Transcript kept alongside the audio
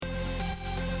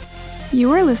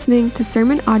You are listening to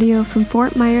sermon audio from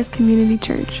Fort Myers Community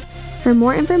Church. For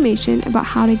more information about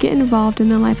how to get involved in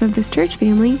the life of this church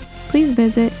family, please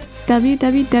visit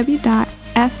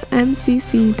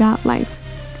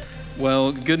www.fmcc.life.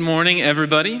 Well, good morning,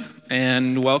 everybody,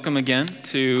 and welcome again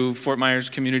to Fort Myers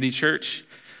Community Church.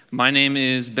 My name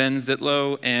is Ben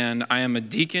Zitlow, and I am a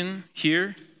deacon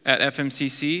here at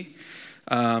FMCC,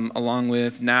 along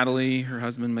with Natalie, her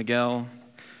husband Miguel,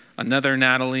 another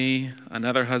Natalie,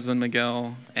 another husband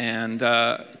Miguel, and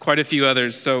quite a few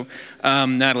others. So,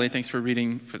 Natalie, thanks for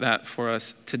reading for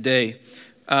us today.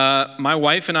 My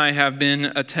wife and I have been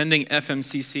attending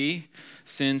FMCC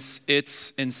since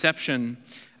its inception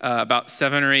about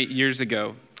 7 or 8 years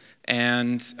ago,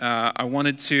 and I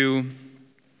wanted to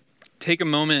take a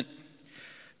moment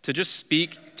to just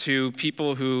speak to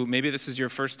people who maybe this is your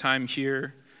first time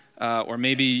here, or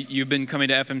maybe you've been coming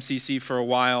to FMCC for a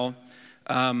while.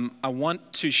 I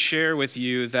want to share with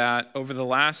you that over the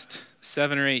last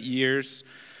 7 or 8 years,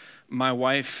 my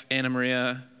wife, Anna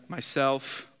Maria,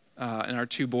 myself, and our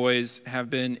 2 boys have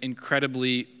been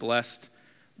incredibly blessed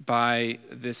by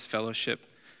this fellowship.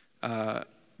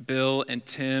 Bill and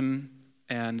Tim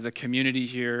and the community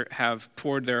here have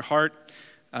poured their heart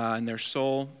and their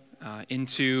soul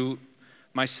into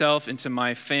myself, into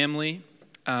my family,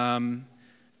 and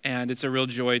it's a real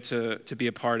joy to be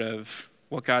a part of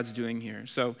what God's doing here.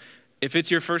 So if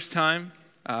it's your first time,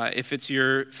 if it's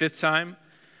your 5th time,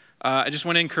 I just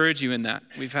want to encourage you in that.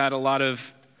 We've had a lot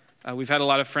of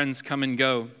friends come and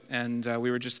go, and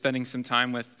we were just spending some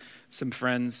time with some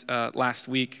friends last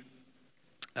week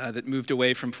that moved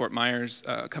away from Fort Myers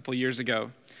a couple years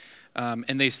ago,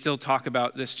 and they still talk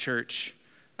about this church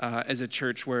as a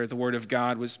church where the Word of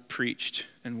God was preached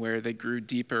and where they grew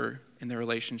deeper in their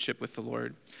relationship with the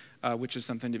Lord, which is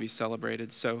something to be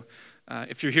celebrated. So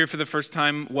if you're here for the first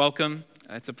time, welcome.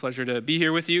 It's a pleasure to be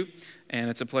here with you, and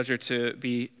it's a pleasure to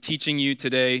be teaching you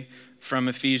today from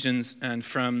Ephesians and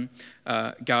from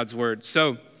God's Word.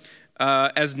 So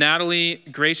as Natalie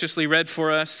graciously read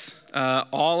for us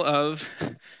all of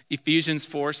Ephesians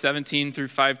 4:17 through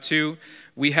 5:2,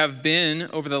 we have been,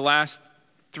 over the last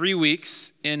 3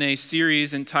 weeks, in a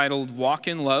series entitled Walk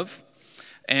in Love.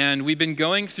 And we've been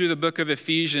going through the book of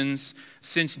Ephesians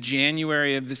since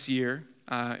January of this year.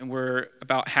 And we're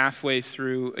about halfway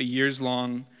through a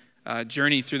years-long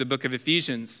journey through the book of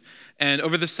Ephesians. And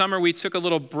over the summer, we took a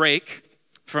little break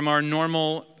from our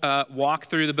normal walk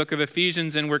through the book of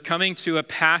Ephesians, and we're coming to a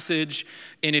passage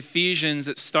in Ephesians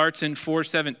that starts in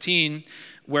 4:17,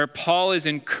 where Paul is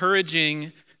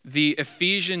encouraging the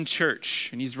Ephesian church,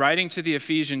 and he's writing to the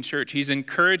Ephesian church. He's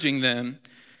encouraging them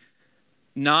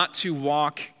not to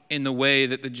walk in the way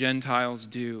that the Gentiles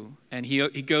do. And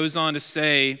he goes on to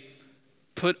say,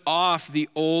 put off the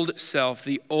old self,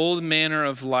 the old manner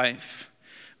of life,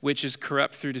 which is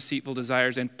corrupt through deceitful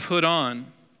desires, and put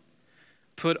on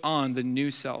the new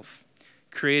self,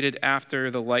 created after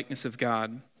the likeness of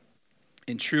God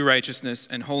in true righteousness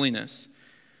and holiness.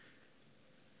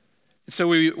 So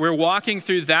we're walking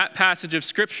through that passage of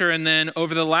Scripture, and then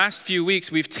over the last few weeks,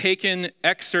 we've taken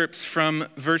excerpts from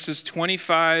verses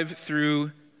 25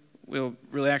 through, we'll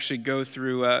really actually go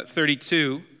through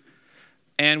 32,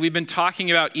 and we've been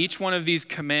talking about each one of these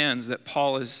commands that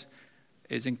Paul is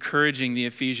encouraging the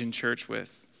Ephesian church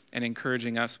with and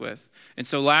encouraging us with. And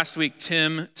so last week,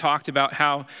 Tim talked about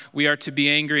how we are to be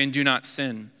angry and do not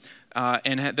sin,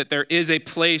 and that there is a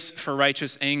place for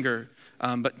righteous anger,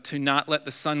 but to not let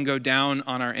the sun go down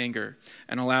on our anger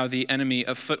and allow the enemy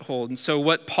a foothold. And so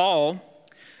what Paul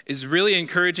is really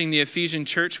encouraging the Ephesian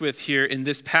church with here in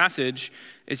this passage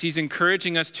is he's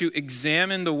encouraging us to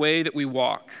examine the way that we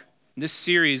walk. In this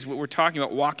series, what we're talking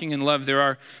about, walking in love, there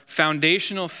are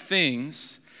foundational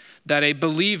things that a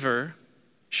believer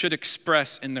should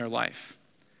express in their life.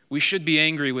 We should be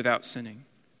angry without sinning.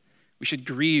 We should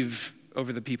grieve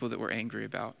over the people that we're angry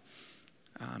about.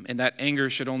 And that anger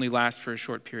should only last for a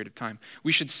short period of time.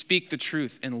 We should speak the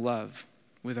truth in love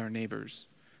with our neighbors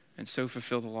and so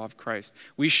fulfill the law of Christ.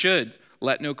 We should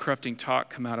let no corrupting talk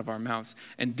come out of our mouths.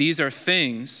 And these are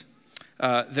things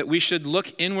that we should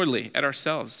look inwardly at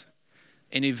ourselves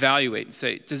and evaluate and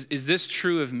say, is this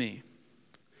true of me?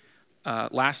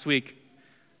 Last week,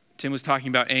 Tim was talking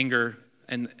about anger,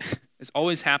 and this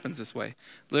always happens this way.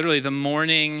 Literally, the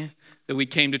morning that we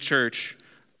came to church,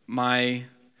 my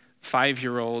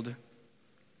 5-year-old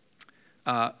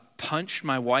punched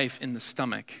my wife in the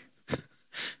stomach.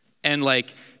 And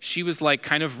she was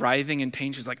kind of writhing in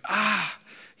pain. She's like,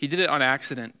 he did it on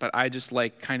accident, but I just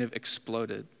kind of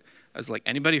exploded. I was like,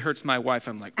 anybody hurts my wife,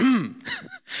 I'm like,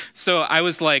 So I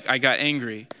was I got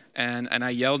angry, and I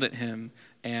yelled at him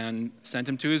and sent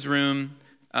him to his room,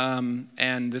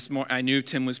 And this morning, I knew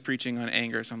Tim was preaching on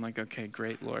anger, so I'm like, okay,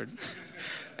 great, Lord.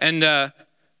 And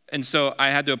so I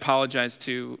had to apologize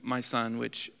to my son,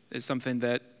 which is something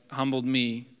that humbled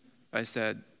me. I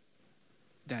said,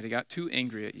 Daddy got too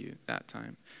angry at you that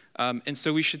time. And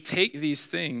so we should take these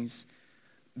things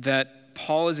that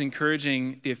Paul is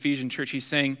encouraging the Ephesian church. He's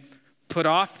saying, put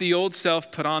off the old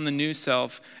self, put on the new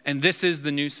self, and this is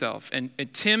the new self. And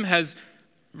Tim has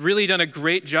really done a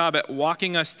great job at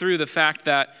walking us through the fact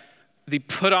that the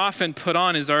put off and put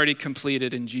on is already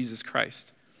completed in Jesus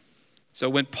Christ. So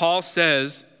when Paul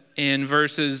says in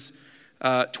verses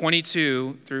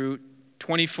 22 through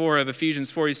 24 of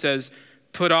Ephesians 4, he says,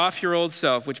 put off your old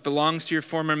self, which belongs to your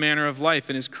former manner of life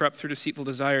and is corrupt through deceitful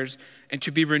desires, and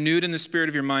to be renewed in the spirit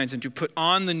of your minds, and to put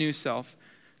on the new self,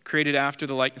 created after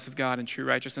the likeness of God in true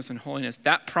righteousness and holiness.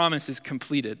 That promise is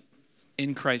completed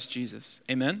in Christ Jesus.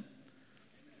 Amen?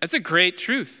 That's a great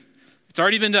truth. It's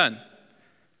already been done.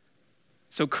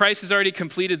 So Christ has already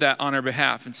completed that on our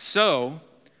behalf. And so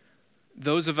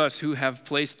those of us who have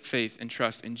placed faith and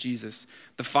trust in Jesus,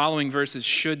 the following verses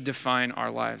should define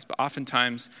our lives, but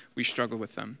oftentimes we struggle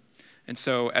with them. And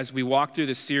so as we walk through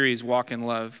this series, Walk in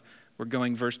Love, we're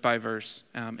going verse by verse.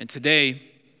 And today,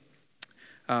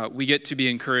 we get to be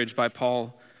encouraged by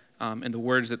Paul and the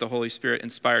words that the Holy Spirit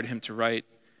inspired him to write,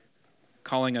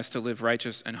 calling us to live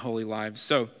righteous and holy lives.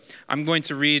 So I'm going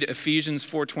to read Ephesians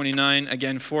 4:29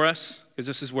 again for us, because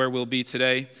this is where we'll be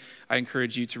today. I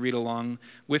encourage you to read along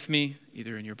with me,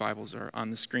 either in your Bibles or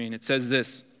on the screen. It says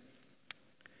this,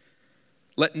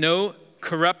 let no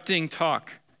corrupting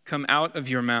talk come out of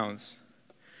your mouths,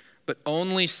 but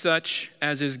only such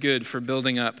as is good for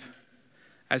building up,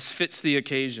 as fits the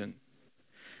occasion,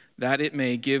 that it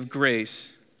may give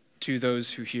grace to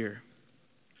those who hear.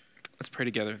 Let's pray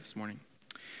together this morning.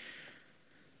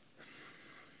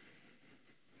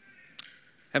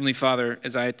 Heavenly Father,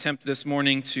 as I attempt this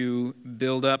morning to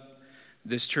build up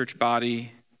this church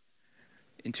body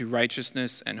into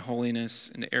righteousness and holiness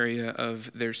in the area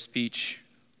of their speech,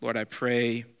 Lord, I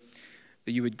pray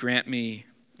that you would grant me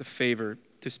the favor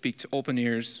to speak to open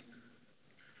ears,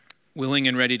 willing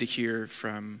and ready to hear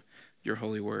from your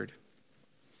holy word.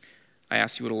 I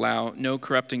ask you would allow no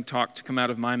corrupting talk to come out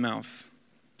of my mouth,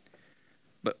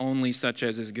 but only such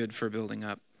as is good for building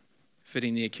up,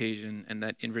 fitting the occasion, and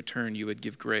that in return you would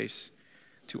give grace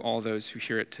to all those who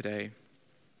hear it today.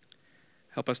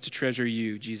 Help us to treasure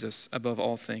you, Jesus, above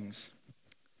all things.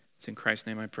 It's in Christ's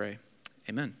name I pray.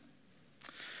 Amen.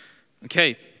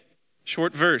 Okay,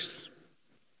 short verse.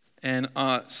 And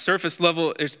surface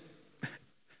level, it's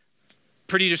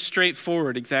pretty just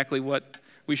straightforward exactly what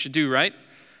we should do, right?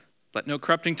 Let no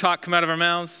corrupting talk come out of our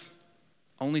mouths,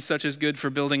 only such as good for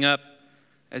building up,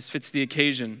 as fits the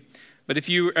occasion. But if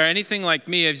you are anything like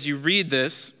me, as you read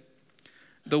this,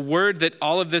 the word that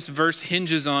all of this verse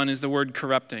hinges on is the word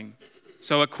corrupting.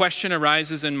 So a question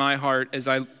arises in my heart as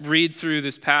I read through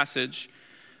this passage.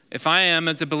 If I am,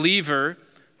 as a believer,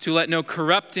 to let no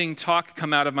corrupting talk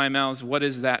come out of my mouth, what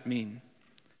does that mean?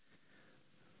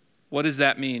 What does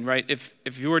that mean, right?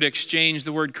 If you were to exchange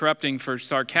the word corrupting for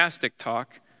sarcastic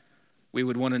talk, we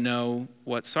would want to know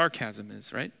what sarcasm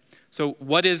is, right? So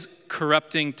what is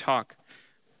corrupting talk?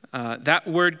 That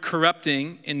word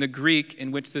corrupting in the Greek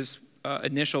in which this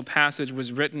initial passage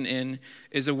was written in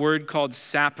is a word called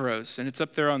sapros, and it's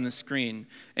up there on the screen.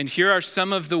 And here are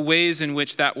some of the ways in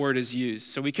which that word is used.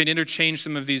 So we can interchange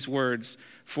some of these words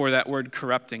for that word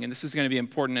corrupting. And this is going to be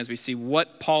important as we see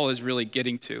what Paul is really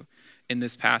getting to in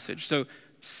this passage. So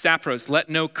sapros, let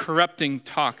no corrupting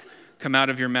talk come out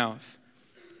of your mouth.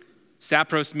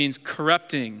 Sapros means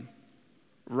corrupting,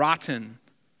 rotten,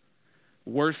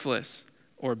 worthless,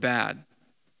 or bad.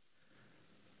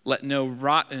 Let no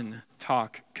rotten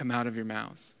talk come out of your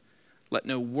mouths. Let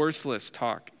no worthless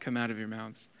talk come out of your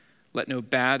mouths. Let no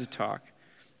bad talk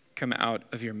come out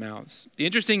of your mouths. The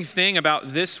interesting thing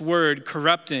about this word,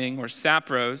 corrupting, or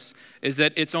sapros, is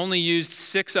that it's only used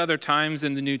 6 other times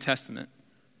in the New Testament.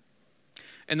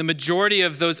 And the majority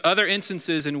of those other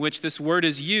instances in which this word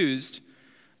is used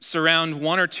surround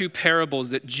 1 or 2 parables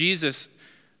that Jesus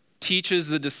teaches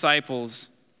the disciples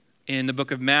in the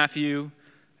book of Matthew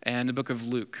and the book of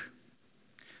Luke.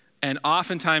 And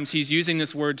oftentimes he's using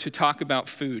this word to talk about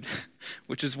food,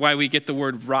 which is why we get the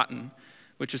word rotten,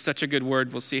 which is such a good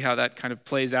word. We'll see how that kind of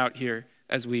plays out here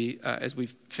as we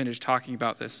finish talking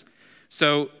about this.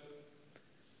 So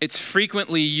it's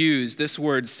frequently used, this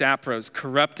word sapros,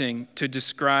 corrupting, to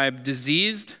describe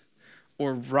diseased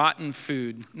or rotten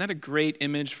food. Isn't that a great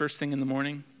image first thing in the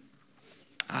morning?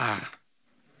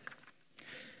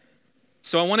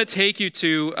 So I want to take you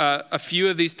to a few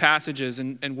of these passages,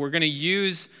 and we're going to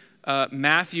use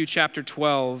Matthew chapter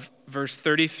 12, verse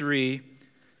 33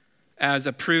 as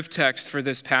a proof text for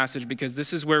this passage, because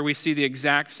this is where we see the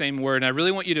exact same word. And I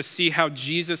really want you to see how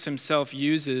Jesus himself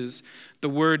uses the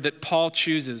word that Paul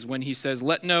chooses when he says,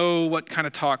 let know what kind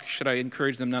of talk should I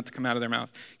encourage them not to come out of their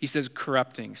mouth. He says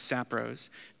corrupting, sapros.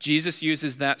 Jesus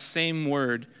uses that same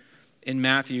word in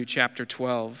Matthew chapter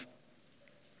 12.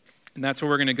 And that's where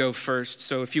we're going to go first.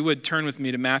 So if you would turn with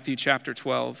me to Matthew chapter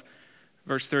 12,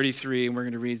 verse 33, and we're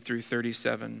going to read through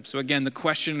 37. So again, the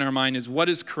question in our mind is, what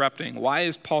is corrupting? Why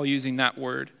is Paul using that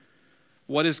word?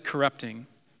 What is corrupting?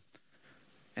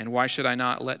 And why should I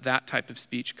not let that type of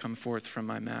speech come forth from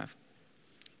my mouth?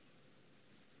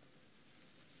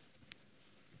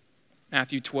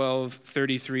 Matthew 12,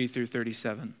 33 through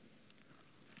 37.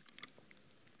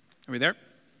 Are we there?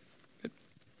 Good.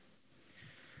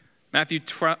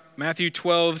 Matthew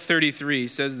 12, 33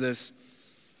 says this: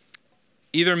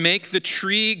 either make the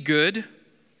tree good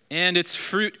and its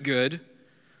fruit good,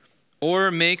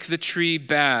 or make the tree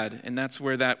bad. And that's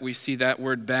where we see that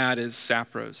word bad is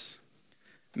sapros.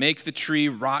 Make the tree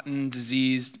rotten,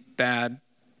 diseased, bad.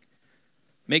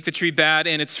 Make the tree bad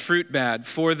and its fruit bad,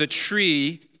 for the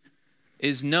tree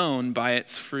is known by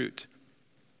its fruit.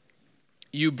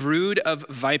 You brood of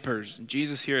vipers.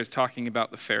 Jesus here is talking about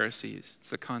the Pharisees.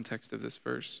 It's the context of this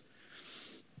verse.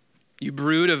 You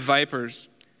brood of vipers.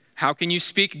 How can you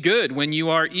speak good when you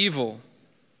are evil?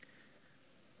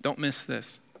 Don't miss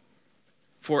this.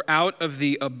 For out of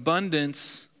the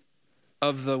abundance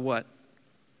of the what?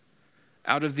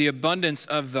 Out of the abundance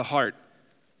of the heart,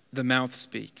 the mouth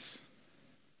speaks.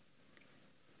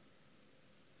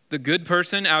 The good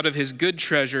person out of his good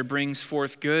treasure brings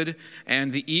forth good,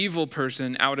 and the evil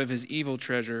person out of his evil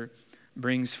treasure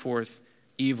brings forth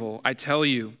evil. I tell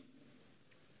you,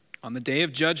 on the day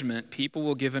of judgment, people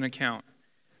will give an account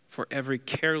for every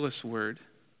careless word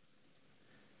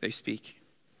they speak.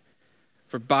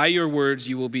 For by your words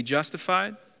you will be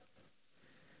justified,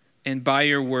 and by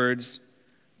your words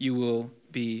you will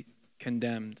be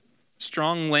condemned.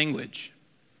 Strong language.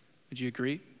 Would you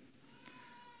agree?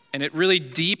 And it really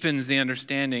deepens the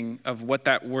understanding of what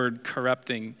that word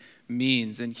corrupting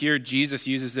means. And here Jesus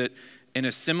uses it in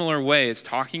a similar way. It's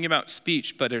talking about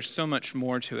speech, but there's so much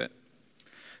more to it.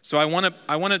 So I want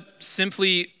to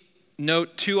simply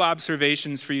note two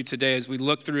observations for you today as we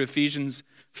look through Ephesians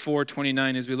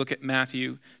 4:29, as we look at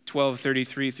Matthew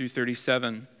 12:33 through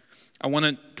 37. I want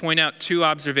to point out two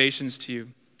observations to you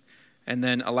and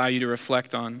then allow you to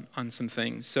reflect on some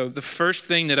things. So the first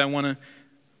thing that I want to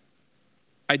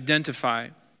identify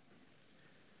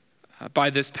by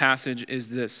this passage is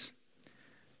this: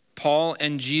 Paul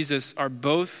and Jesus are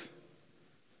both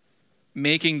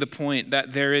making the point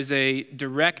that there is a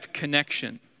direct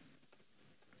connection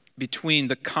between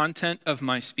the content of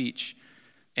my speech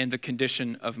and the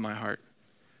condition of my heart.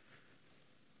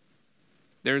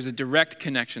 There is a direct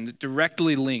connection that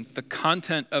directly linked the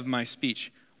content of my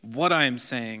speech, what I am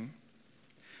saying,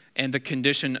 and the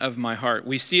condition of my heart.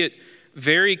 We see it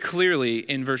very clearly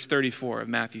in verse 34 of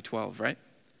Matthew 12, right?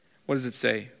 What does it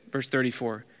say? Verse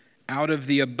 34, out of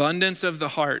the abundance of the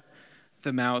heart,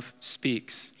 the mouth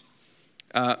speaks.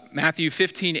 Matthew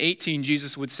 15:18,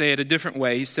 Jesus would say it a different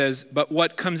way. He says, but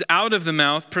what comes out of the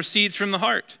mouth proceeds from the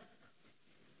heart,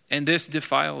 and this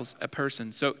defiles a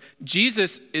person. So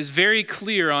Jesus is very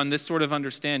clear on this sort of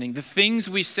understanding. The things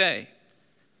we say,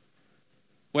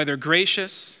 whether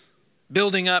gracious,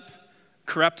 building up,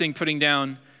 corrupting, putting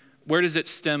down, where does it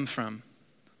stem from?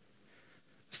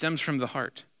 It stems from the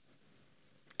heart.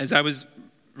 As I was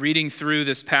reading through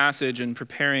this passage and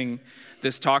preparing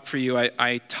this talk for you,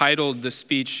 I titled the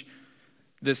speech,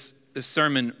 this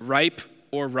sermon, Ripe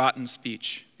or Rotten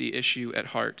Speech, the Issue at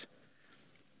Heart.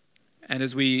 And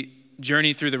as we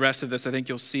journey through the rest of this, I think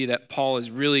you'll see that Paul is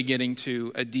really getting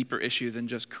to a deeper issue than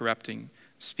just corrupting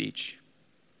speech.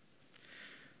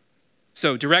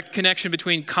 So, direct connection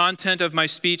between content of my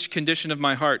speech, condition of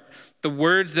my heart. The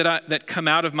words that come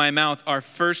out of my mouth are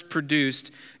first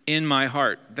produced in my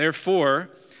heart. Therefore,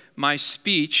 my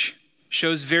speech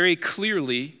shows very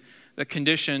clearly the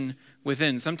condition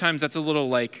within. Sometimes that's a little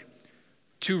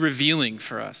too revealing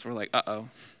for us. We're like, uh-oh,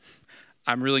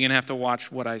 I'm really going to have to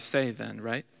watch what I say then,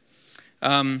 right?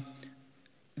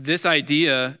 This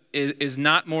idea is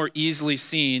not more easily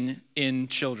seen in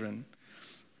children.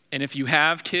 And if you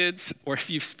have kids, or if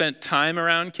you've spent time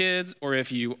around kids, or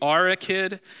if you are a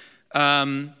kid,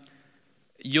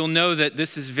 you'll know that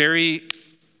this is very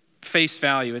face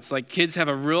value. It's like kids have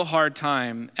a real hard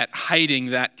time at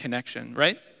hiding that connection,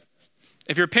 right?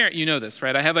 If you're a parent, you know this,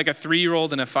 right? I have a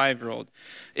 3-year-old and a 5-year-old.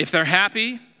 If they're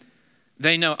happy,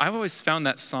 they know. I've always found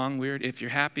that song weird. If you're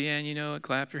happy and you know it,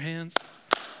 clap your hands.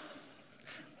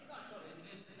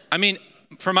 I mean,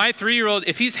 for my 3-year-old,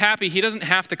 if he's happy, he doesn't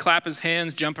have to clap his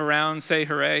hands, jump around, say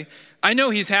hooray. I know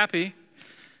he's happy.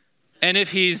 And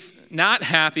if he's not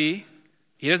happy,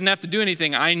 he doesn't have to do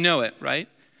anything. I know it, right?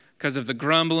 Because of the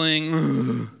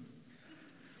grumbling.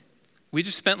 We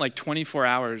just spent like 24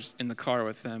 hours in the car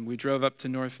with them. We drove up to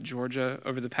North Georgia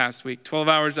over the past week, 12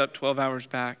 hours up, 12 hours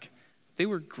back. They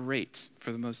were great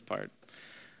for the most part.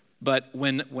 But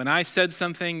when I said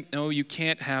something, no, you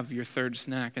can't have your third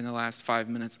snack in the last 5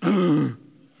 minutes.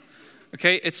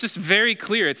 Okay, it's just very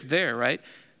clear. It's there, right?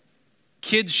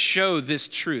 Kids show this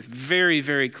truth very,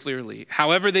 very clearly.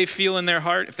 However they feel in their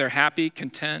heart, if they're happy,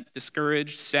 content,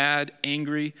 discouraged, sad,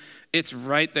 angry, it's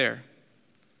right there.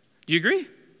 Do you agree?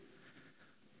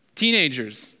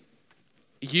 Teenagers,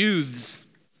 youths.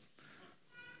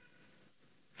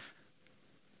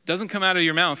 Doesn't come out of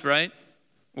your mouth, right?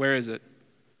 Where is it?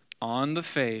 On the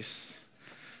face.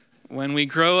 When we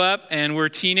grow up and we're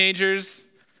teenagers,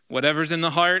 whatever's in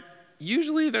the heart,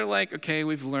 usually they're like, okay,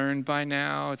 we've learned by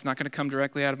now. It's not going to come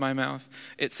directly out of my mouth.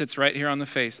 It sits right here on the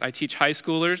face. I teach high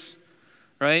schoolers,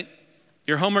 right?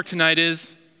 Your homework tonight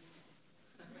is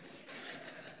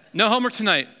no homework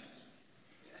tonight.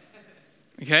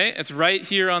 Okay? It's right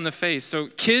here on the face. So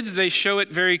kids, they show it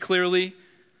very clearly.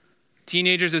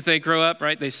 Teenagers, as they grow up,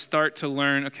 right, they start to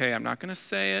learn, okay, I'm not going to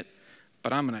say it,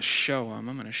 but I'm going to show them.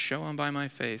 I'm going to show them by my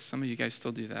face. Some of you guys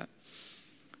still do that.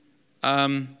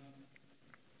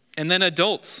 And then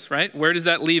adults, right? Where does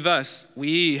that leave us?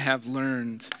 We have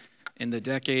learned in the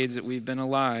decades that we've been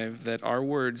alive that our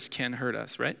words can hurt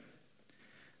us, right?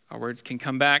 Our words can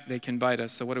come back. They can bite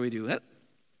us. So what do?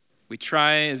 We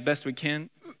try as best we can.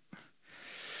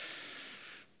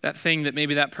 That thing that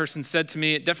maybe that person said to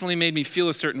me, it definitely made me feel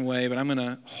a certain way, but I'm going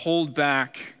to hold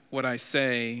back what I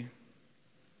say.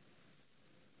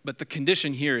 But the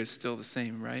condition here is still the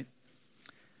same, right?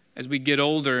 As we get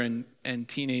older, and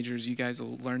teenagers, you guys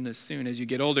will learn this soon. As you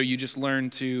get older, you just learn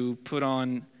to put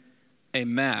on a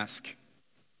mask,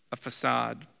 a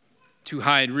facade, to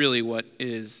hide really what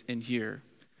is in here.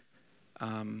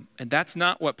 And that's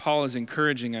not what Paul is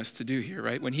encouraging us to do here,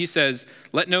 right? When he says,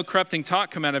 let no corrupting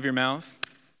talk come out of your mouth,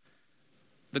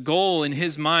 the goal in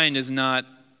his mind is not,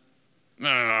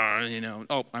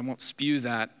 I won't spew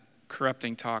that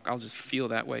corrupting talk. I'll just feel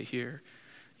that way here.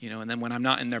 And then when I'm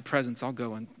not in their presence, I'll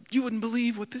go and, you wouldn't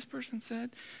believe what this person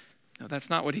said? No, that's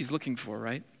not what he's looking for,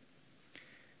 right?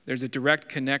 There's a direct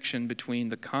connection between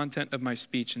the content of my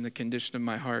speech and the condition of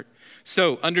my heart.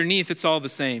 So underneath, it's all the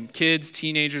same. Kids,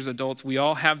 teenagers, adults, we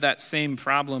all have that same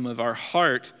problem of our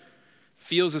heart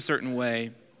feels a certain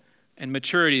way, and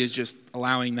maturity is just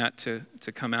allowing that to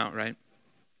come out, right?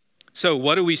 So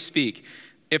what do we speak?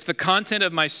 If the content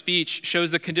of my speech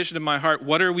shows the condition of my heart,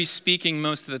 what are we speaking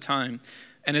most of the time?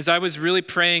 And as I was really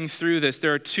praying through this,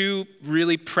 there are 2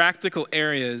 really practical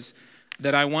areas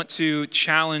that I want to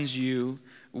challenge you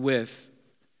with.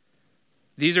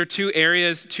 These are 2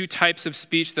 areas, 2 types of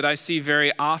speech that I see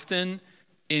very often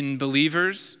in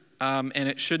believers, and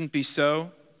it shouldn't be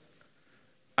so.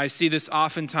 I see this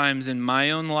oftentimes in my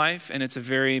own life, and it's a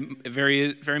very,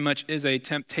 very, very much is a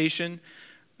temptation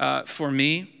for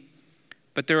me.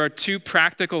 But there are 2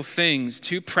 practical things,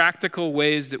 2 practical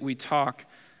ways that we talk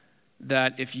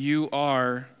that if you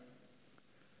are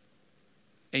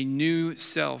a new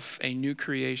self, a new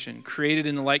creation, created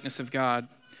in the likeness of God,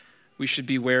 we should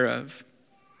be aware of.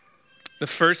 The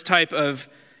first type of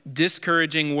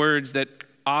discouraging words that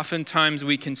oftentimes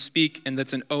we can speak and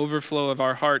that's an overflow of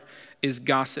our heart is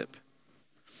gossip.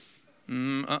 He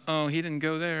didn't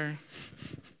go there.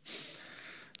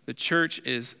 The church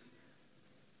is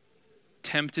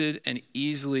tempted and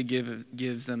easily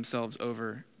gives themselves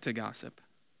over to gossip.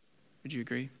 Would you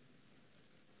agree?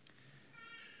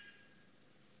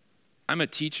 I'm a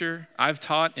teacher. I've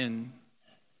taught in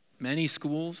many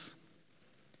schools.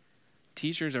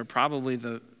 Teachers are probably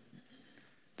the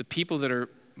people that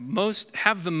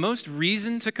have the most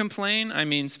reason to complain. I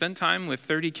mean, spend time with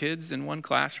 30 kids in one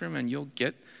classroom and you'll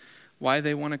get why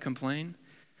they want to complain.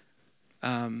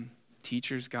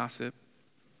 Teachers gossip,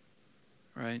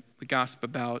 right? We gossip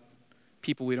about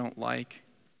people we don't like.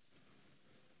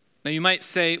 Now you might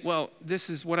say, well, this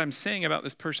is what I'm saying about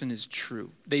this person is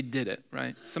true. They did it,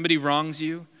 right? Somebody wrongs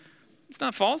you. It's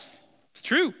not false. It's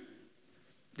true.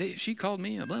 She called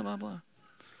me a blah, blah, blah.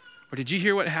 Or did you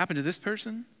hear what happened to this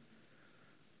person?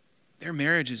 Their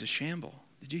marriage is a shamble.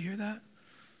 Did you hear that?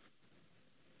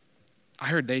 I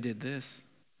heard they did this.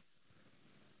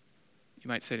 You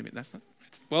might say to me,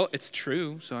 it's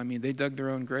true. So, they dug their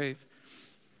own grave.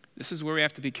 This is where we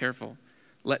have to be careful.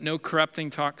 Let no corrupting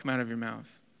talk come out of your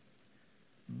mouth,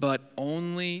 but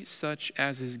only such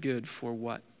as is good for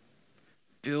what?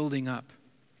 Building up.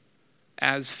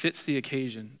 as fits the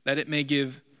occasion, that it may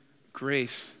give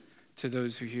grace to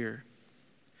those who hear.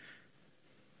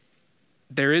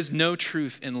 There is no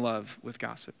truth in love with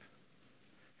gossip.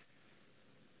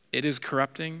 It is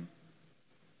corrupting.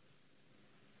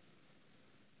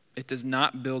 It does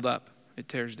not build up, it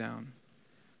tears down.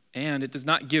 And it does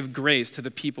not give grace to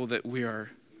the people that we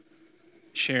are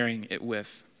sharing it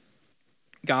with.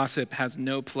 Gossip has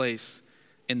no place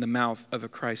in the mouth of a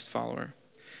Christ follower.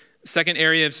 Second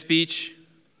area of speech,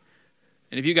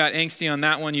 and if you got angsty on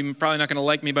that one, you're probably not going to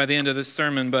like me by the end of this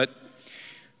sermon, but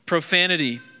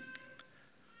profanity.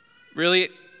 Really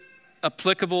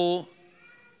applicable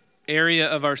area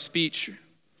of our speech.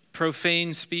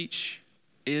 Profane speech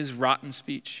is rotten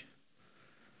speech.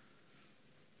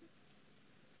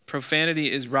 Profanity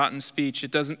is rotten speech.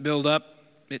 It doesn't build up,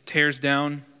 it tears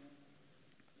down.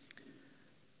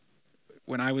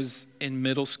 When I was in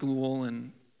middle school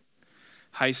and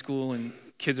high school and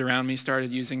kids around me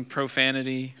started using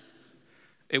profanity,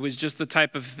 it was just the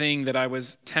type of thing that I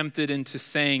was tempted into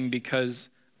saying because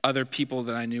other people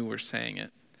that I knew were saying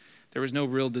it. There was no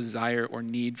real desire or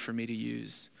need for me to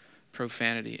use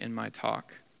profanity in my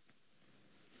talk.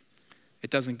 It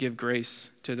doesn't give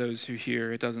grace to those who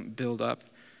hear. It doesn't build up.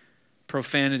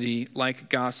 Profanity, like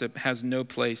gossip, has no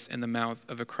place in the mouth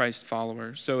of a Christ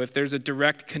follower. So if there's a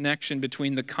direct connection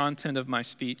between the content of my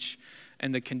speech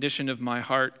and the condition of my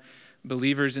heart,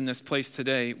 believers in this place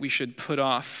today, we should put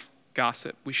off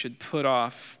gossip. We should put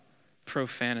off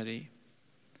profanity.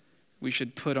 We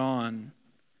should put on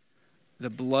the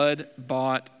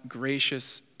blood-bought,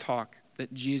 gracious talk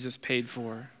that Jesus paid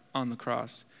for on the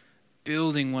cross,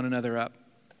 building one another up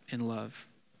in love.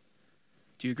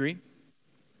 Do you agree?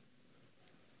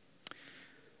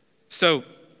 So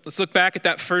let's look back at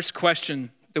that first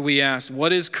question that we asked.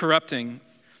 What is corrupting?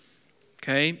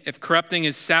 Okay, if corrupting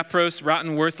is sapros,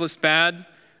 rotten, worthless, bad,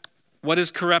 what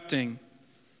is corrupting?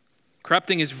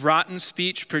 Corrupting is rotten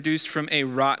speech produced from a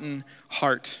rotten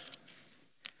heart.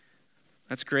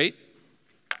 That's great.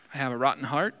 I have a rotten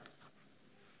heart.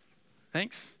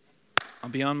 Thanks. I'll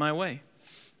be on my way.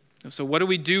 So what do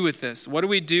we do with this? What do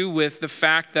we do with the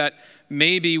fact that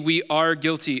maybe we are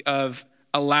guilty of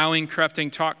allowing corrupting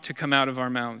talk to come out of our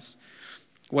mouths?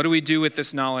 What do we do with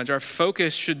this knowledge? Our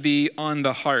focus should be on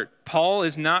the heart. Paul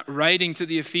is not writing to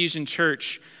the Ephesian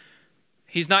church.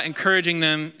 He's not encouraging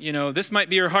them, this might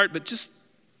be your heart, but just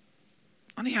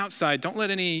on the outside, don't let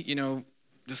any,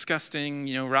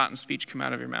 disgusting, rotten speech come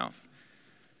out of your mouth.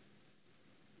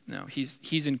 No,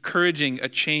 he's encouraging a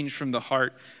change from the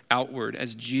heart outward,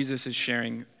 as Jesus is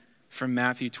sharing from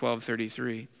Matthew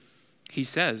 12:33. He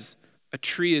says, a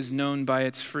tree is known by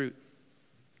its fruit.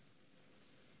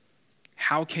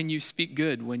 How can you speak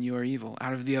good when you are evil?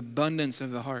 Out of the abundance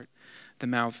of the heart, the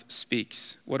mouth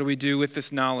speaks. What do we do with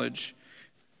this knowledge?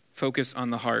 Focus on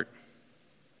the heart.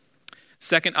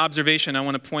 Second observation I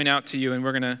want to point out to you, and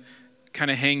we're going to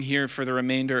kind of hang here for the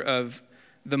remainder of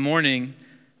the morning.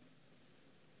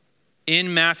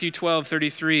 In Matthew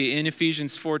 12:33, in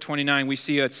Ephesians 4:29, we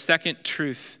see a second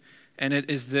truth, and it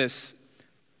is this: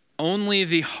 only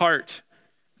the heart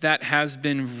that has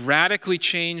been radically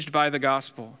changed by the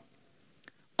gospel,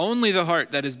 only the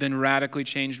heart that has been radically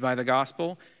changed by the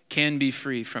gospel can be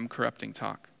free from corrupting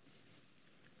talk.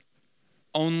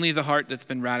 Only the heart that's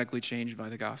been radically changed by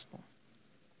the gospel.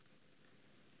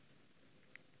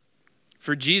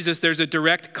 For Jesus, there's a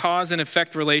direct cause and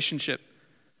effect relationship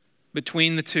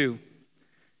between the two.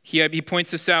 He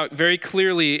points this out very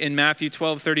clearly in Matthew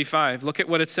 12:35. Look at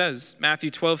what it says,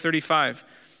 Matthew 12:35.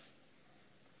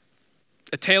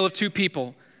 A tale of two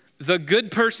people. The good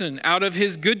person out of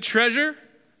his good treasure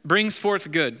brings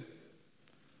forth good.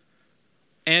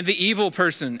 And the evil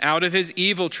person out of his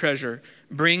evil treasure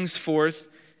brings forth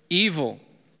evil.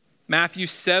 Matthew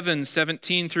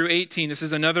 7:17 through 18. This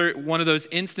is another one of those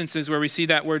instances where we see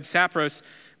that word sapros.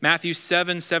 Matthew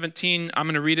 7:17, I'm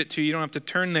going to read it to you. You don't have to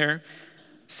turn there.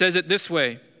 Says it this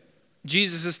way.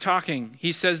 Jesus is talking.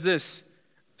 He says this: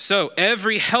 so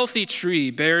every healthy tree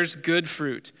bears good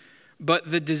fruit, but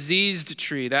the diseased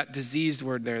tree, that diseased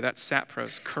word there, that's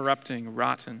sapros, corrupting,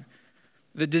 rotten.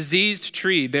 The diseased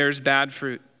tree bears bad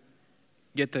fruit.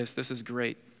 Get this is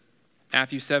great.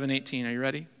 Matthew 7:18, are you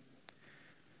ready?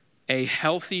 A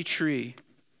healthy tree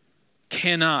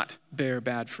cannot bear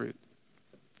bad fruit.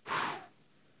 Whew.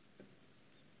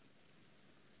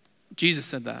 Jesus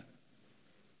said that.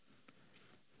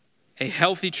 A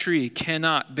healthy tree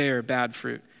cannot bear bad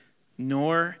fruit,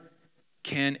 nor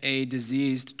can a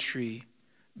diseased tree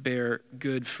bear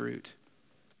good fruit.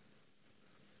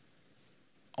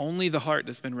 Only the heart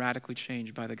that's been radically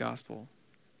changed by the gospel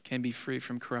can be free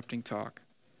from corrupting talk.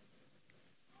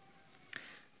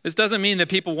 This doesn't mean that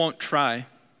people won't try.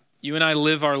 You and I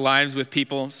live our lives with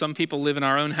people. Some people live in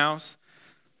our own house.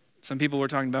 Some people we're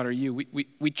talking about are you.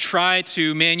 We try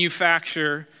to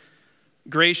manufacture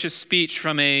gracious speech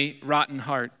from a rotten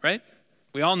heart, right?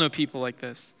 We all know people like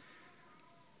this.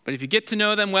 But if you get to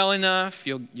know them well enough,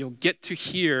 you'll get to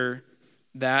hear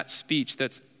that speech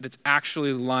that's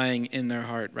actually lying in their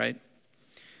heart, right?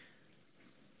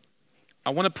 I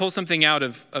want to pull something out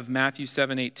of Matthew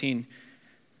 7:18.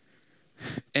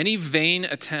 Any vain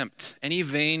attempt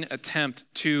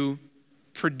to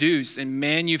produce and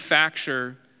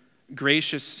manufacture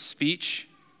gracious speech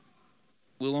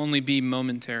will only be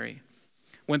momentary.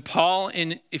 When Paul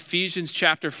in Ephesians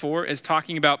chapter 4 is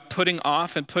talking about putting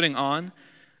off and putting on,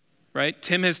 right?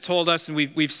 Tim has told us, and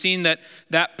we've seen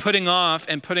that putting off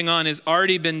and putting on has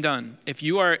already been done. If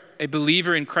you are a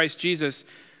believer in Christ Jesus,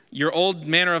 your old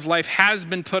manner of life has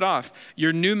been put off.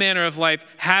 Your new manner of life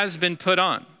has been put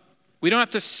on. We don't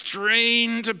have to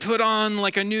strain to put on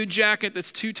like a new jacket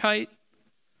that's too tight.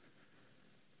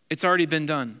 It's already been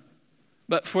done.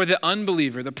 But for the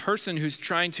unbeliever, the person who's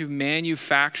trying to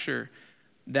manufacture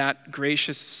that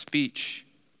gracious speech,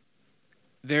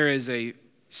 there is a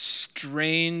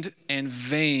strained and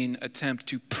vain attempt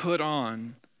to put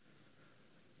on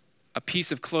a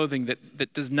piece of clothing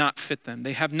that does not fit them.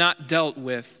 They have not dealt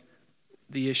with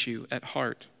the issue at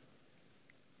heart.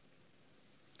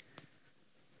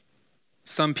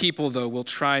 Some people, though, will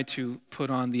try to put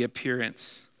on the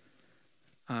appearance.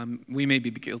 We may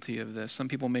be guilty of this. Some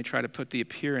people may try to put the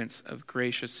appearance of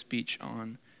gracious speech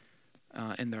on,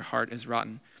 and their heart is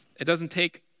rotten. It doesn't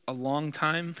take a long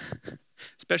time,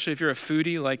 especially if you're a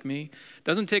foodie like me. It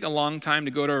doesn't take a long time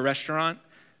to go to a restaurant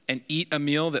and eat a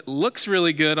meal that looks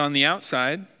really good on the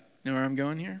outside. You know where I'm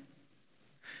going here?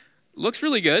 Looks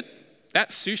really good. That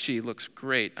sushi looks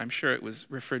great. I'm sure it was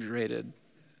refrigerated,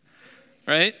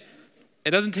 right? It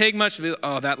doesn't take much to be,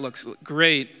 oh, that looks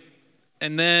great.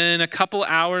 And then a couple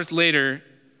hours later,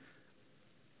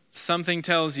 something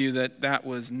tells you that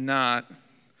was not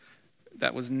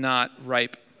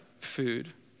ripe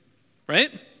food,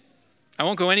 right? I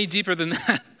won't go any deeper than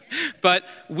that. But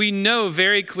we know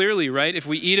very clearly, right? If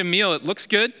we eat a meal, it looks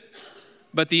good,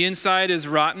 but the inside is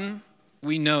rotten,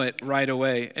 we know it right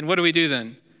away. And what do we do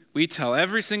then? We tell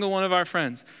every single one of our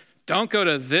friends, don't go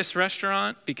to this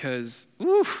restaurant because,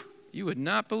 you would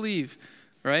not believe,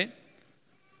 right?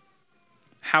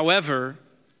 However,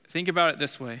 think about it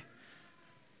this way.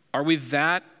 Are we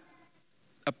that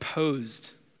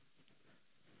opposed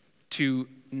to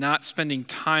not spending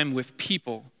time with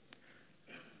people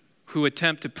who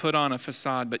attempt to put on a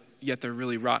facade, but yet they're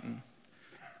really rotten?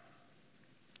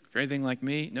 If you're anything like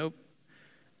me, nope.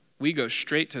 We go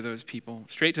straight to those people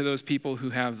who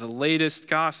have the latest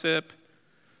gossip,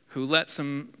 who let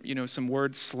some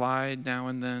words slide now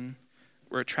and then.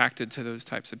 We're attracted to those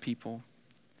types of people.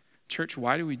 Church,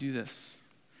 why do we do this?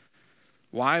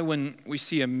 Why, when we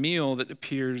see a meal that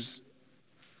appears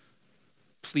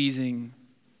pleasing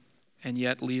and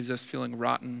yet leaves us feeling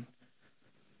rotten,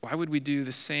 why would we do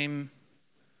the same,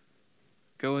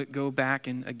 go back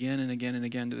and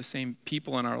again to the same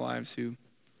people in our lives who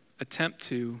attempt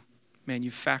to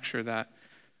manufacture that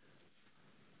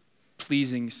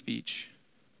pleasing speech,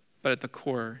 but at the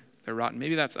core, they're rotten?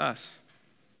 Maybe that's us.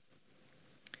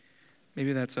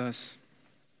 Maybe that's us.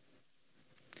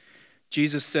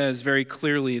 Jesus says very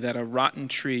clearly that a rotten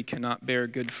tree cannot bear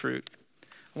good fruit.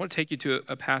 I want to take you to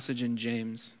a passage in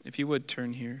James. If you would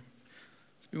turn here.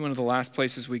 This will be one of the last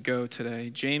places we go today.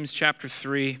 James chapter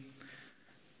 3.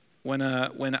 When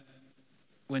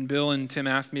Bill and Tim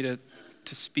asked me to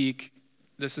speak,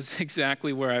 this is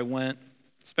exactly where I went,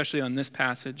 especially on this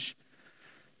passage.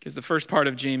 Because the first part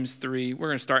of James 3, we're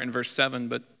going to start in verse 7,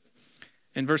 but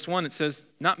in verse 1 it says,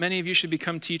 "Not many of you should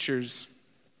become teachers,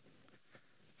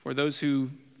 for those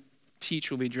who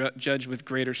teach will be judged with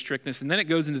greater strictness." And then it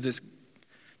goes into this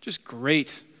just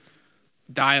great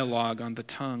dialogue on the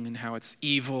tongue and how it's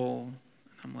evil.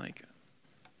 I'm like,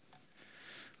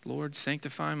 Lord,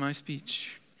 sanctify my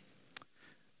speech.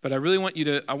 But I really want you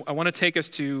to, I want to take us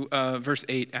to verse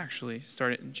 8, actually.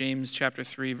 Start at James chapter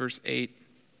 3, verse 8.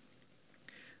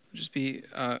 It'll just be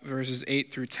verses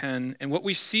 8 through 10. And what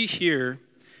we see here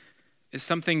is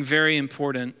something very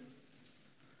important.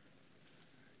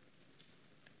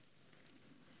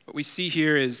 What we see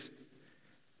here is,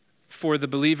 for the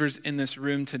believers in this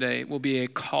room today, will be a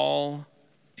call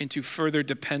into further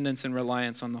dependence and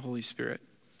reliance on the Holy Spirit.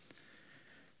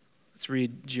 Let's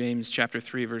read James chapter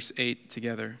 3, verse 8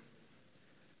 together.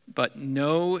 "But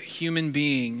no human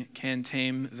being can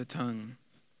tame the tongue.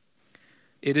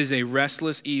 It is a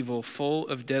restless evil full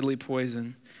of deadly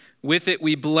poison. With it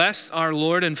we bless our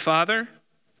Lord and Father,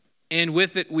 and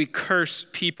with it we curse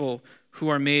people who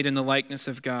are made in the likeness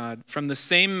of God. From the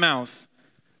same mouth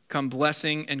come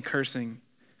blessing and cursing.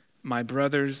 My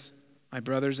brothers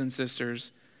and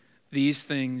sisters, these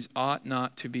things ought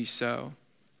not to be so.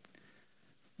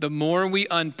 The more we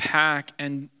unpack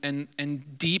and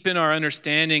deepen our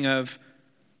understanding of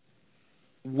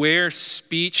where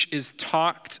speech is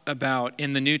talked about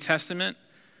in the New Testament,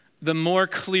 the more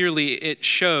clearly it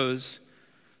shows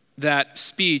that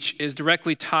speech is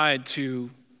directly tied to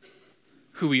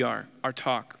who we are, our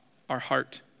talk, our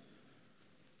heart.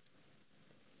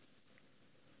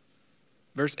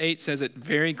 Verse 8 says it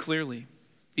very clearly.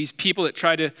 These people that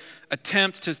try to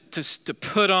attempt to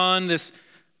put on this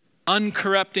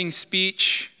uncorrupting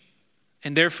speech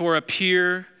and therefore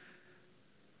appear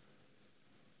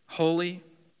holy.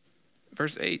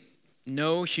 Verse 8,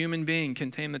 no human being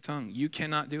can tame the tongue. You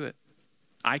cannot do it.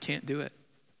 I can't do it.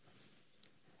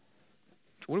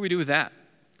 What do we do with that?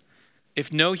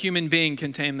 If no human being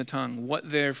can tame the tongue, what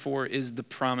therefore is the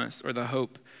promise or the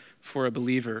hope for a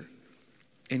believer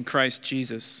in Christ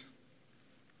Jesus?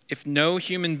 If no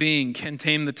human being can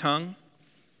tame the tongue,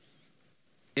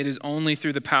 it is only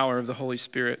through the power of the Holy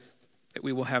Spirit that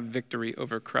we will have victory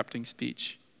over corrupting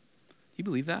speech. Do you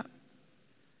believe that?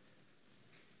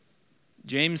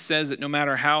 James says that no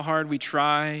matter how hard we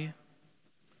try,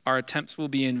 our attempts will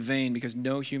be in vain because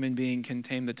no human being can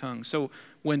tame the tongue. So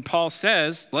when Paul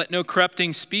says, let no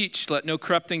corrupting speech, let no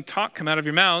corrupting talk come out of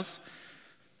your mouths,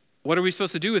 what are we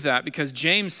supposed to do with that? Because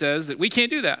James says that we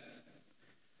can't do that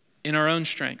in our own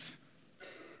strength.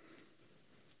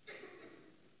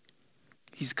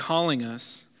 He's calling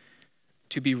us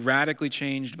to be radically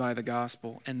changed by the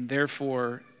gospel and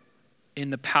therefore, in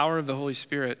the power of the Holy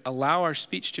Spirit, allow our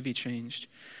speech to be changed.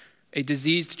 A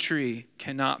diseased tree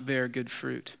cannot bear good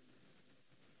fruit.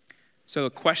 So the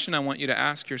question I want you to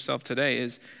ask yourself today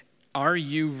is, are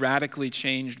you radically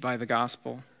changed by the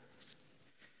gospel?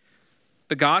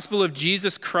 The gospel of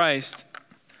Jesus Christ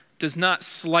does not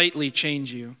slightly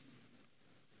change you.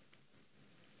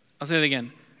 I'll say it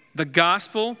again. The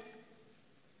gospel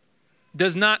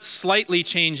does not slightly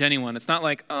change anyone. It's not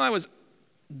like, I was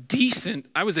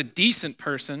a decent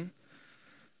person,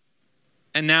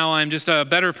 and now I'm just a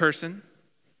better person.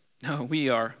 No, we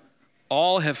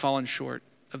all have fallen short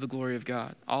of the glory of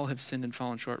God. All have sinned and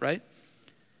fallen short, right?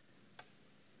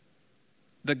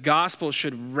 The gospel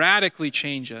should radically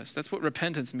change us. That's what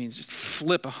repentance means. Just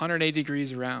flip 180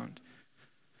 degrees around.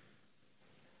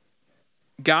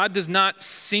 God does not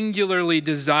singularly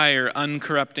desire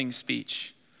uncorrupting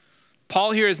speech.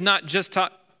 Paul here is not just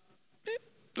taught,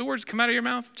 the words come out of your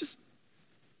mouth, just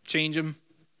change them.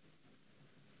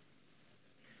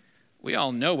 We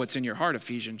all know what's in your heart,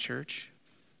 Ephesian church.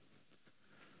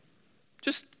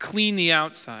 Just clean the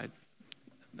outside.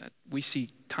 That we see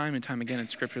time and time again in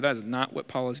Scripture. That is not what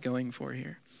Paul is going for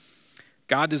here.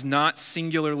 God does not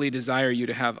singularly desire you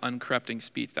to have uncorrupting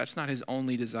speech. That's not his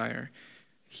only desire.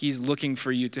 He's looking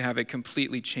for you to have a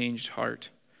completely changed heart.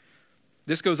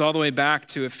 This goes all the way back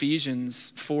to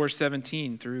Ephesians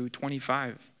 4:17 through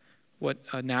 25, what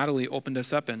Natalie opened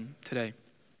us up in today.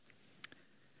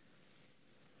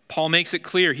 Paul makes it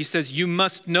clear. He says, you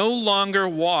must no longer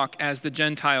walk as the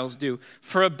Gentiles do.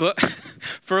 For a book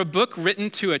written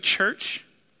to a church,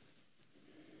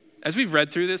 as we've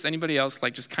read through this, anybody else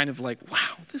just kind of wow,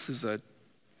 this is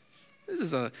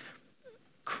a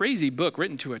crazy book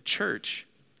written to a church.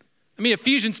 I mean,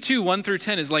 Ephesians 2:1 through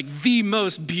 10 is the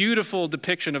most beautiful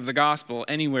depiction of the gospel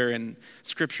anywhere in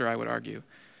Scripture, I would argue.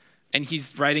 And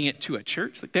he's writing it to a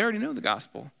church. They already know the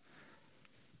gospel.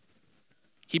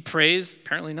 He prays,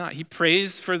 apparently not. He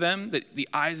prays for them that the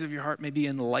eyes of your heart may be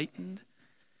enlightened.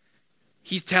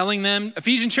 He's telling them,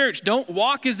 Ephesian church, don't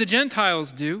walk as the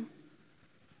Gentiles do.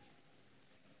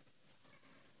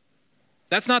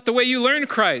 That's not the way you learn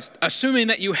Christ, assuming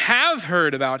that you have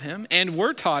heard about him and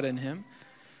were taught in him.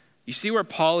 You see where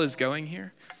Paul is going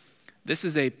here? This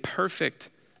is a perfect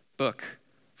book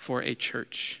for a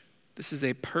church. This is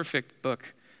a perfect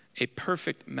book, a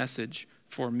perfect message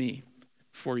for me,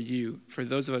 for you, for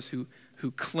those of us who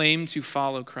claim to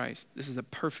follow Christ. This is a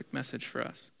perfect message for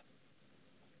us.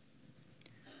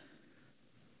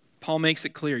 Paul makes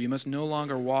it clear, you must no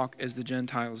longer walk as the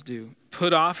Gentiles do.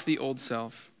 Put off the old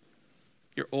self,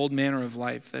 your old manner of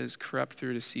life that is corrupt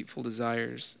through deceitful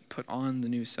desires. Put on the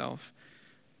new self.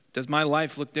 Does my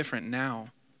life look different now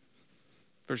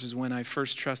versus when I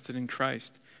first trusted in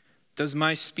Christ? Does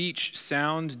my speech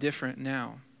sound different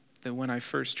now than when I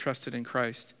first trusted in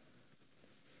Christ?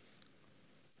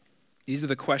 These are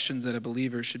the questions that a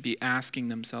believer should be asking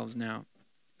themselves now.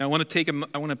 Now I want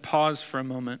to pause for a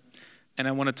moment, and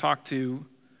I want to talk to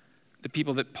the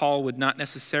people that Paul would not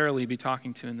necessarily be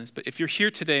talking to in this. But if you're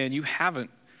here today and you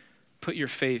haven't put your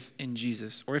faith in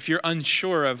Jesus, or if you're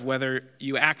unsure of whether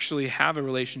you actually have a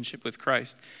relationship with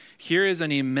Christ, here is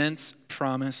an immense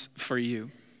promise for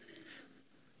you.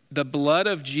 The blood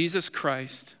of Jesus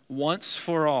Christ, once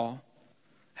for all,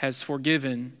 has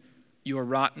forgiven your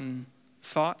rotten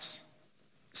thoughts,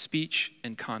 speech,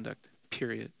 and conduct,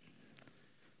 period.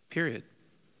 Period.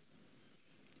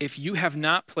 If you have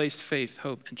not placed faith,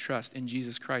 hope, and trust in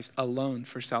Jesus Christ alone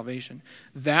for salvation,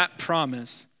 that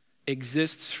promise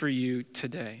exists for you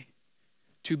today.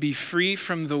 To be free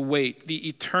from the weight, the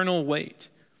eternal weight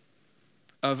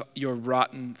of your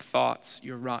rotten thoughts,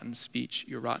 your rotten speech,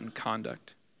 your rotten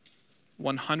conduct.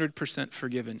 100%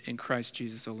 forgiven in Christ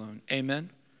Jesus alone.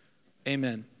 Amen?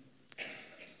 Amen.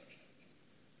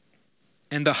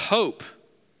 And the hope,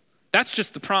 that's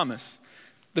just the promise.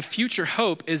 The future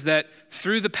hope is that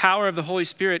through the power of the Holy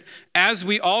Spirit, as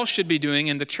we all should be doing,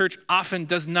 and the church often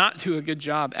does not do a good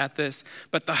job at this,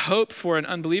 but the hope for an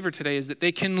unbeliever today is that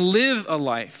they can live a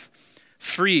life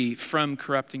free from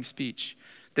corrupting speech,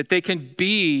 that they can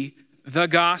be the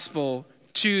gospel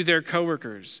to their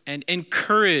coworkers and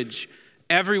encourage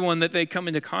everyone that they come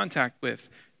into contact with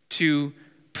to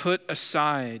put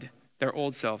aside their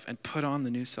old self and put on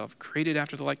the new self, created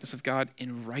after the likeness of God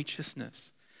in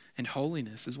righteousness and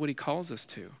holiness is what he calls us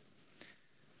to.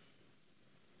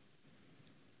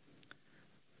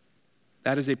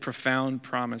 That is a profound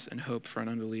promise and hope for an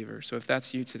unbeliever. So if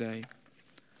that's you today,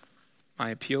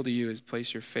 my appeal to you is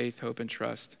place your faith, hope, and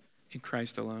trust in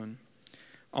Christ alone.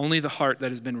 Only the heart that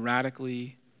has been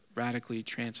radically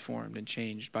transformed and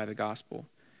changed by the gospel.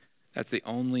 That's the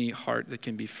only heart that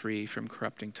can be free from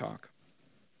corrupting talk.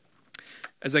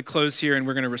 As I close here and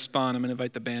we're going to respond, I'm going to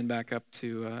invite the band back up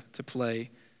to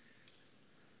play.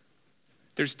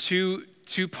 There's two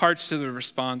parts to the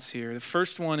response here. The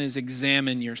first one is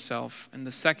examine yourself, and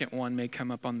the second one may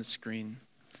come up on the screen.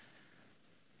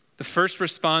 The first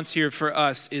response here for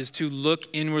us is to look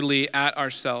inwardly at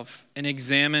ourselves and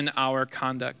examine our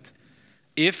conduct.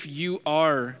 If you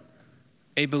are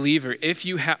a believer, if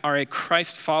you are a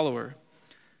Christ follower,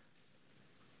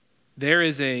 there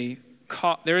is a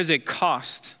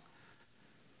cost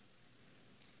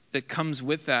that comes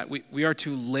with that. We are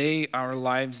to lay our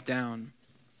lives down,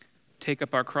 take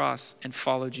up our cross, and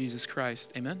follow Jesus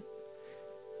Christ. Amen?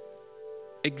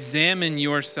 Examine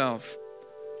yourself.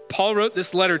 Paul wrote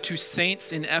this letter to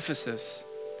saints in Ephesus.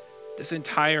 This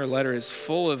entire letter is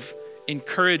full of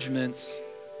encouragements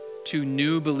to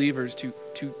new believers to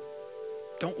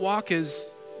don't walk as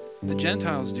the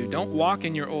Gentiles do. Don't walk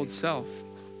in your old self.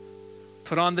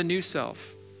 Put on the new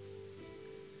self.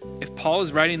 If Paul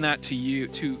is writing that to you,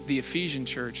 to the Ephesian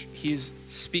church, he's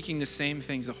speaking the same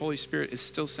things. The Holy Spirit is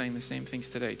still saying the same things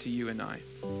today to you and I.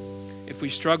 If we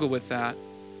struggle with that,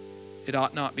 it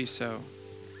ought not be so.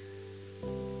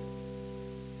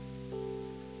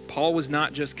 Paul was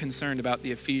not just concerned about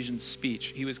the Ephesians'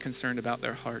 speech. He was concerned about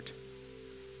their heart.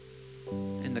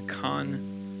 And the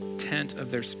content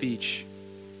of their speech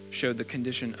showed the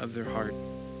condition of their heart.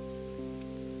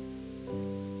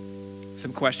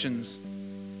 Some questions.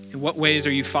 In what ways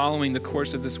are you following the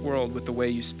course of this world with the way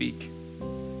you speak?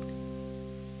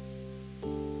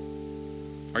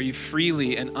 Are you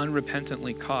freely and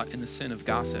unrepentantly caught in the sin of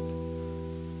gossip?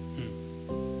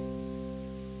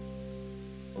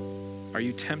 Are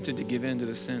you tempted to give in to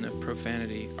the sin of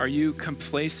profanity? Are you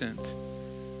complacent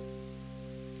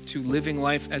to living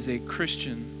life as a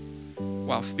Christian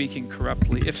while speaking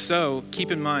corruptly? If so, keep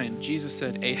in mind, Jesus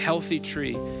said, a healthy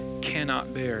tree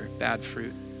cannot bear bad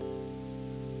fruit.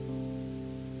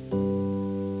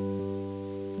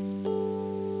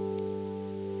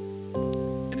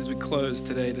 And as we close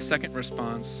today, the second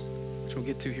response, which we'll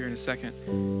get to here in a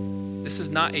second, this is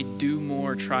not a do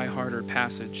more, try harder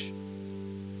passage.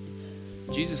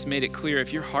 Jesus made it clear,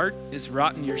 if your heart is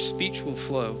rotten, your speech will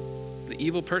flow. The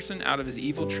evil person out of his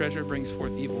evil treasure brings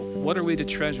forth evil. What are we to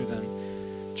treasure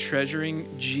then? Treasuring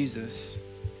Jesus.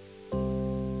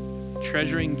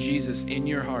 Treasuring Jesus in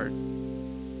your heart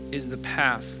is the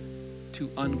path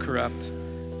to uncorrupt,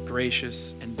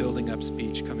 gracious, and building up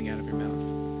speech coming out of your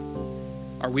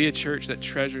mouth. Are we a church that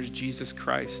treasures Jesus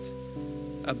Christ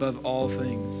above all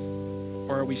things?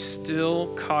 Or are we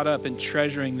still caught up in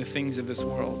treasuring the things of this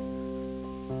world?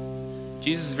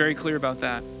 Jesus is very clear about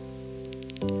that.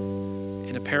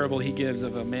 In a parable he gives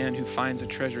of a man who finds a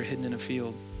treasure hidden in a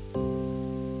field.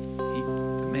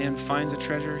 A man finds a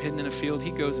treasure hidden in a field. He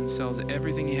goes and sells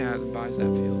everything he has and buys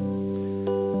that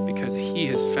field because he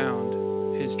has found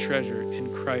his treasure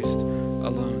in Christ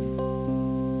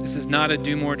alone. This is not a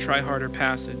do more, try harder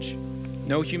passage.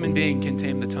 No human being can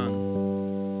tame the tongue.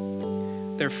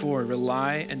 Therefore,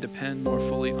 rely and depend more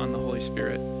fully on the Holy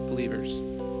Spirit, believers.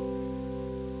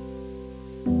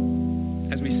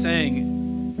 As we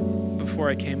sang before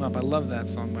I came up, I love that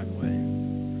song, by the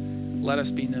way. Let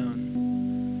us be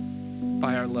known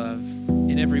by our love.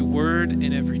 In every word,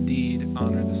 in every deed,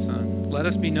 honor the Son. Let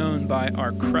us be known by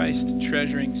our Christ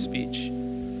treasuring speech.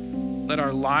 Let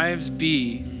our lives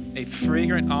be a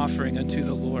fragrant offering unto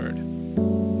the Lord.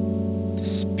 To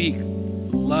speak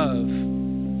love.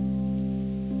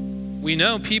 We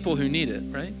know people who need it,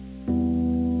 right?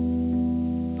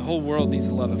 The whole world needs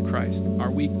the love of Christ. Are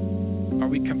we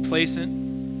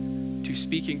complacent to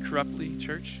speaking corruptly,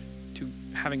 church? To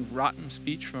having rotten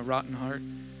speech from a rotten heart?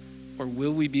 Or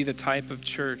will we be the type of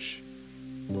church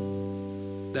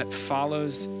that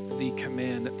follows the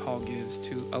command that Paul gives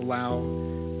to allow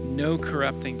no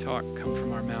corrupting talk come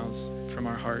from our mouths, from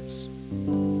our hearts,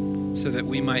 so that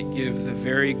we might give the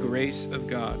very grace of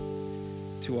God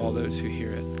to all those who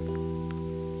hear it?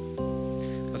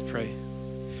 Let's pray.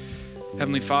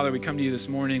 Heavenly Father, we come to you this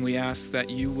morning. We ask that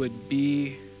you would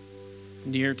be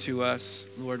near to us.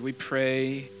 Lord, we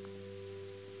pray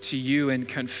to you and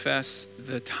confess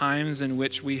the times in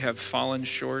which we have fallen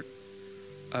short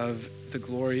of the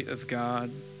glory of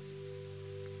God.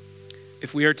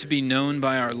 If we are to be known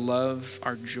by our love,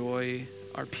 our joy,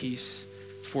 our peace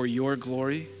for your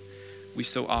glory, we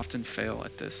so often fail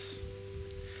at this.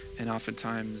 And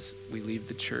oftentimes we leave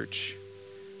the church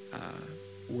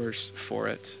worse for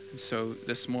it. And so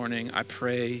this morning, I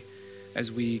pray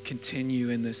as we continue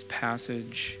in this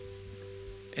passage,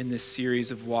 in this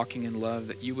series of walking in love,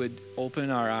 that you would open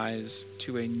our eyes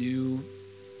to a new,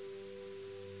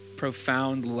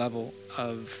 profound level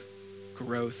of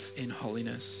growth in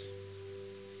holiness.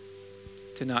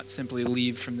 To not simply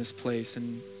leave from this place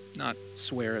and not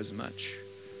swear as much,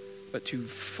 but to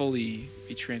fully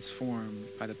be transformed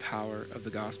by the power of the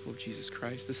gospel of Jesus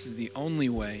Christ. This is the only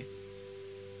way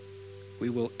we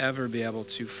will ever be able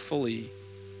to fully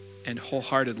and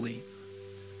wholeheartedly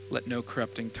let no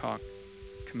corrupting talk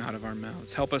come out of our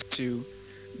mouths. Help us to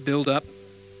build up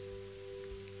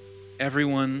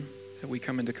everyone that we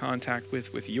come into contact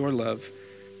with your love,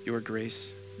 your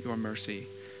grace, your mercy.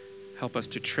 Help us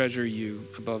to treasure you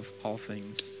above all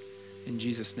things. In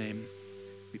Jesus' name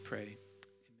we pray.